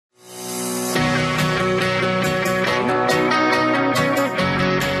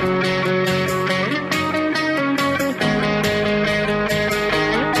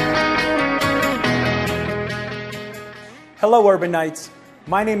Hello Urbanites,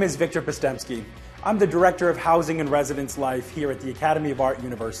 my name is Victor Postemski. I'm the Director of Housing and Residence Life here at the Academy of Art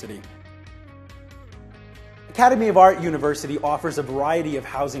University. Academy of Art University offers a variety of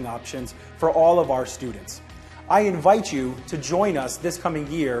housing options for all of our students. I invite you to join us this coming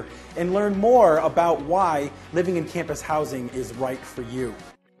year and learn more about why living in campus housing is right for you.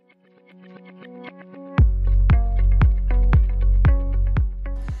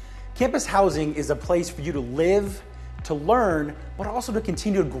 Campus housing is a place for you to live, to learn, but also to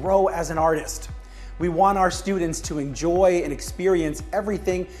continue to grow as an artist. We want our students to enjoy and experience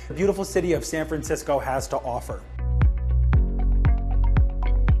everything the beautiful city of San Francisco has to offer.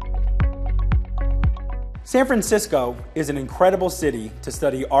 San Francisco is an incredible city to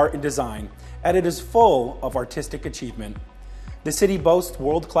study art and design, and it is full of artistic achievement. The city boasts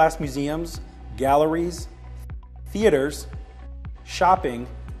world-class museums, galleries, theaters, shopping,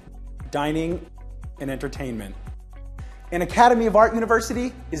 dining, and entertainment. And Academy of Art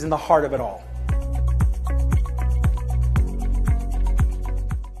University is in the heart of it all.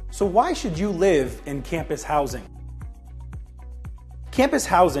 So why should you live in campus housing? Campus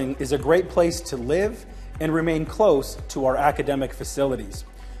housing is a great place to live and remain close to our academic facilities.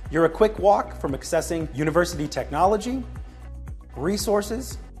 You're a quick walk from accessing university technology,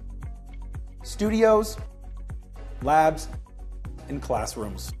 resources, studios, labs, and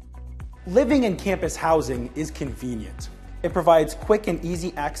classrooms. Living in campus housing is convenient. It provides quick and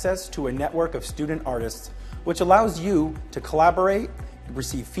easy access to a network of student artists, which allows you to collaborate,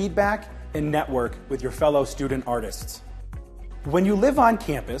 receive feedback, and network with your fellow student artists. When you live on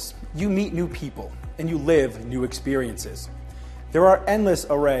campus, you meet new people and you live new experiences. There are endless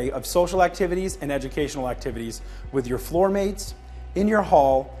array of social activities and educational activities with your floor mates, in your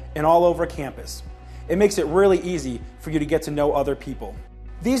hall, and all over campus. It makes it really easy for you to get to know other people.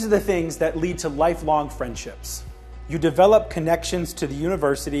 These are the things that lead to lifelong friendships. You develop connections to the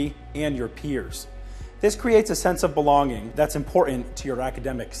university and your peers. This creates a sense of belonging that's important to your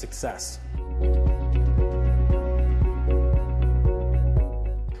academic success.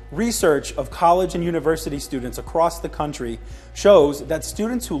 Research of college and university students across the country shows that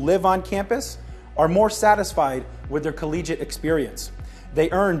students who live on campus are more satisfied with their collegiate experience. They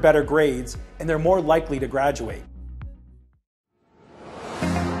earn better grades and they're more likely to graduate.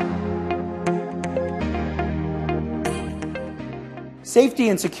 Safety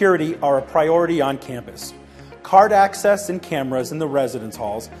and security are a priority on campus. Card access and cameras in the residence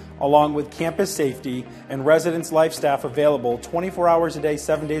halls, along with campus safety and residence life staff available 24 hours a day,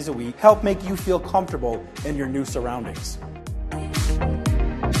 7 days a week, help make you feel comfortable in your new surroundings.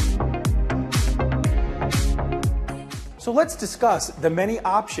 So let's discuss the many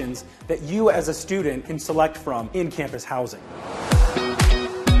options that you as a student can select from in campus housing.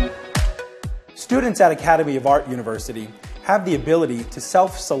 Students at Academy of Art University have the ability to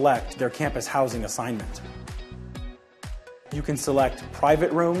self-select their campus housing assignment. You can select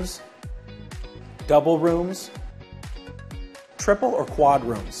private rooms, double rooms, triple or quad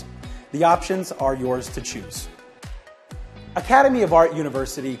rooms. The options are yours to choose. Academy of Art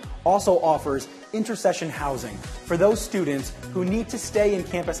University also offers intersession housing for those students who need to stay in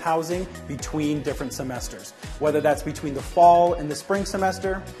campus housing between different semesters, whether that's between the fall and the spring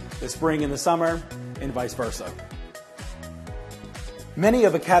semester, the spring and the summer, and vice versa. Many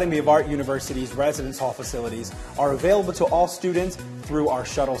of Academy of Art University's residence hall facilities are available to all students through our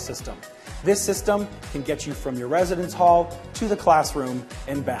shuttle system. This system can get you from your residence hall to the classroom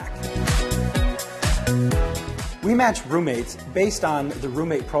and back. We match roommates based on the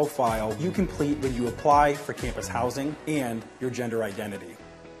roommate profile you complete when you apply for campus housing and your gender identity.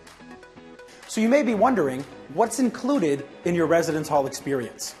 So you may be wondering, what's included in your residence hall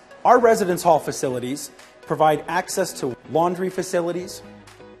experience? Our residence hall facilities provide access to laundry facilities,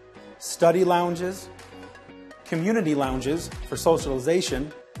 study lounges, community lounges for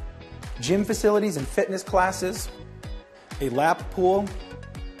socialization, gym facilities and fitness classes, a lap pool,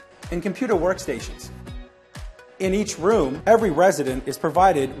 and computer workstations. In each room, every resident is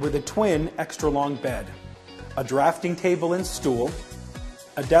provided with a twin extra-long bed, a drafting table and stool,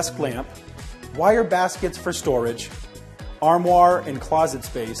 a desk lamp, wire baskets for storage, armoire and closet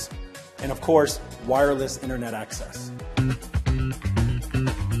space, and of course, wireless internet access.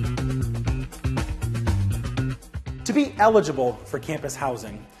 To be eligible for campus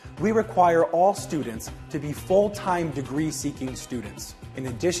housing, we require all students to be full-time degree-seeking students. In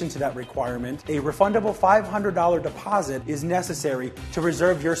addition to that requirement, a refundable $500 deposit is necessary to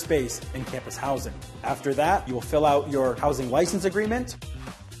reserve your space in campus housing. After that, you will fill out your housing license agreement,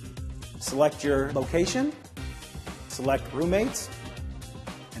 select your location, select roommates,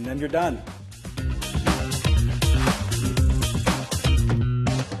 and then you're done.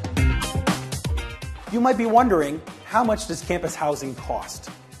 You might be wondering, how much does campus housing cost?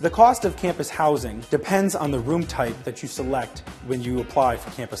 The cost of campus housing depends on the room type that you select when you apply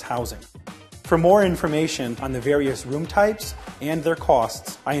for campus housing. For more information on the various room types and their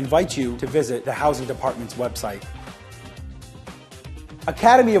costs, I invite you to visit the Housing Department's website.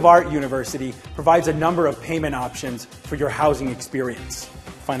 Academy of Art University provides a number of payment options for your housing experience: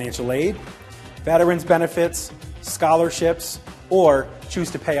 financial aid, veterans benefits, scholarships, or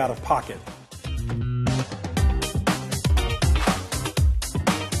choose to pay out of pocket.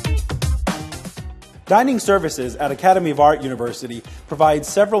 Dining services at Academy of Art University provide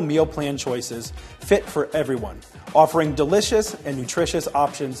several meal plan choices fit for everyone, offering delicious and nutritious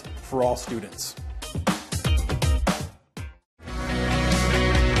options for all students.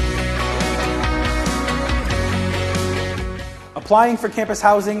 Applying for campus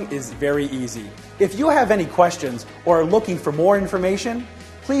housing is very easy. If you have any questions or are looking for more information,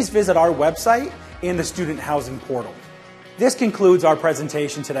 please visit our website and the student housing portal. This concludes our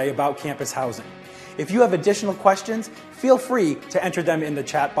presentation today about campus housing. If you have additional questions, feel free to enter them in the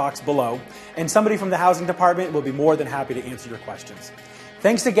chat box below, and somebody from the Housing Department will be more than happy to answer your questions.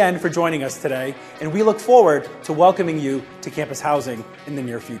 Thanks again for joining us today, and we look forward to welcoming you to campus housing in the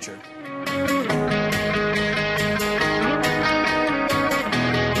near future.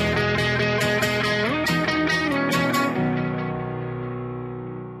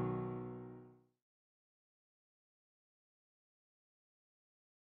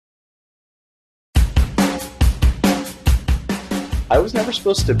 I was never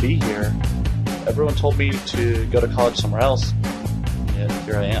supposed to be here. Everyone told me to go to college somewhere else, yet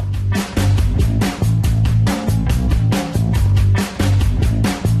here I am.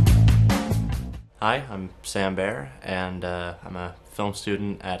 Hi, I'm Sam Baer, and I'm a film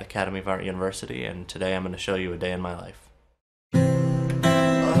student at Academy of Art University, and today I'm going to show you a day in my life.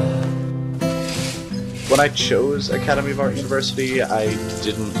 When I chose Academy of Art University, I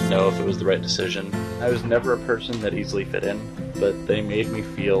didn't know if it was the right decision. I was never a person that easily fit in, but they made me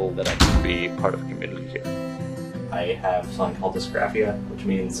feel that I could be part of a community here. I have something called dysgraphia, which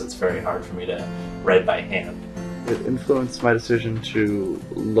means it's very hard for me to write by hand. It influenced my decision to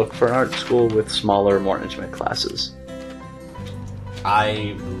look for an art school with smaller, more intimate classes.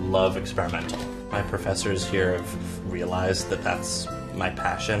 I love experimental. My professors here have realized that that's my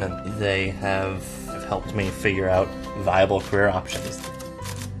passion, and they have helped me figure out viable career options.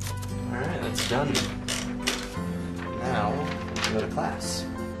 Alright, that's done. Now, go to class.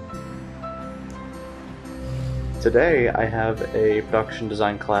 Today I have a production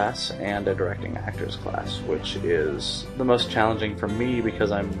design class and a directing actors class, which is the most challenging for me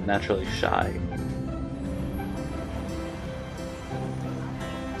because I'm naturally shy.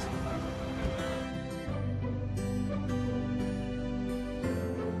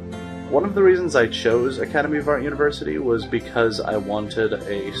 One of the reasons I chose Academy of Art University was because I wanted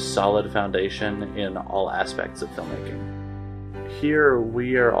a solid foundation in all aspects of filmmaking. Here,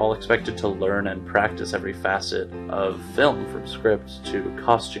 we are all expected to learn and practice every facet of film, from script to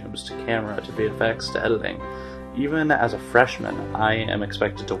costumes to camera to VFX to editing. Even as a freshman, I am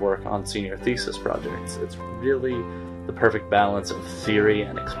expected to work on senior thesis projects. It's really the perfect balance of theory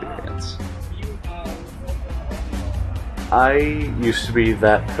and experience. I used to be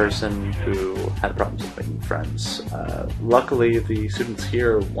that person who had problems with making friends. Luckily, the students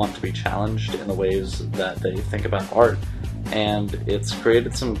here want to be challenged in the ways that they think about art, and it's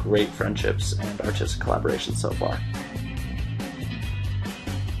created some great friendships and artistic collaborations so far.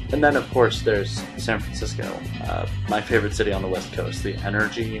 And then, of course, there's San Francisco, my favorite city on the West Coast. The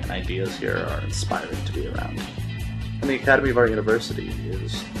energy and ideas here are inspiring to be around. And the Academy of Art University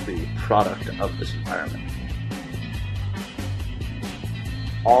is the product of this environment.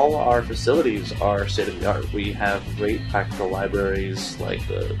 All our facilities are state-of-the-art. We have great practical libraries like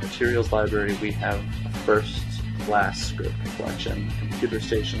the materials library. We have a first-class script collection, computer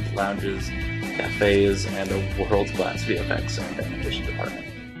stations, lounges, cafes, and a world-class VFX and animation department.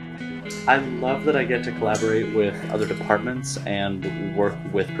 I love that I get to collaborate with other departments and work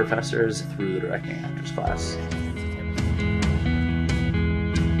with professors through the directing actors class.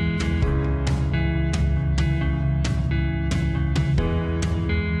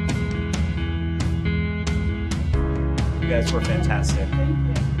 You guys were fantastic.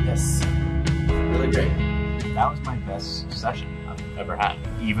 Yes. Really great. That was my best session I've ever had.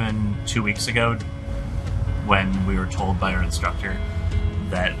 Even 2 weeks ago, when we were told by our instructor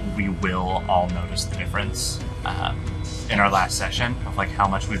that we will all notice the difference in our last session of like how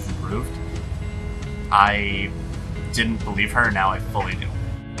much we've improved, I didn't believe her. Now I fully do.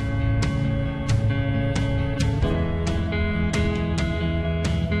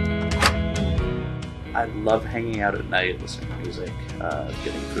 I love hanging out at night, listening to music,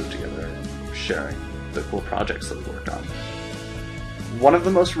 getting food together, and sharing the cool projects that we work on. One of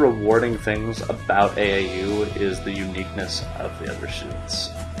the most rewarding things about AAU is the uniqueness of the other students.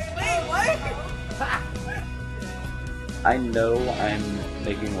 Wait, what? I know I'm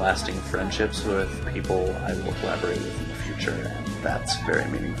making lasting friendships with people I will collaborate with in the future, and that's very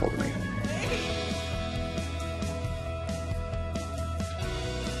meaningful to me.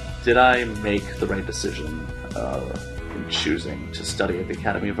 Did I make the right decision in choosing to study at the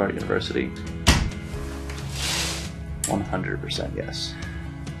Academy of Art University? 100% yes.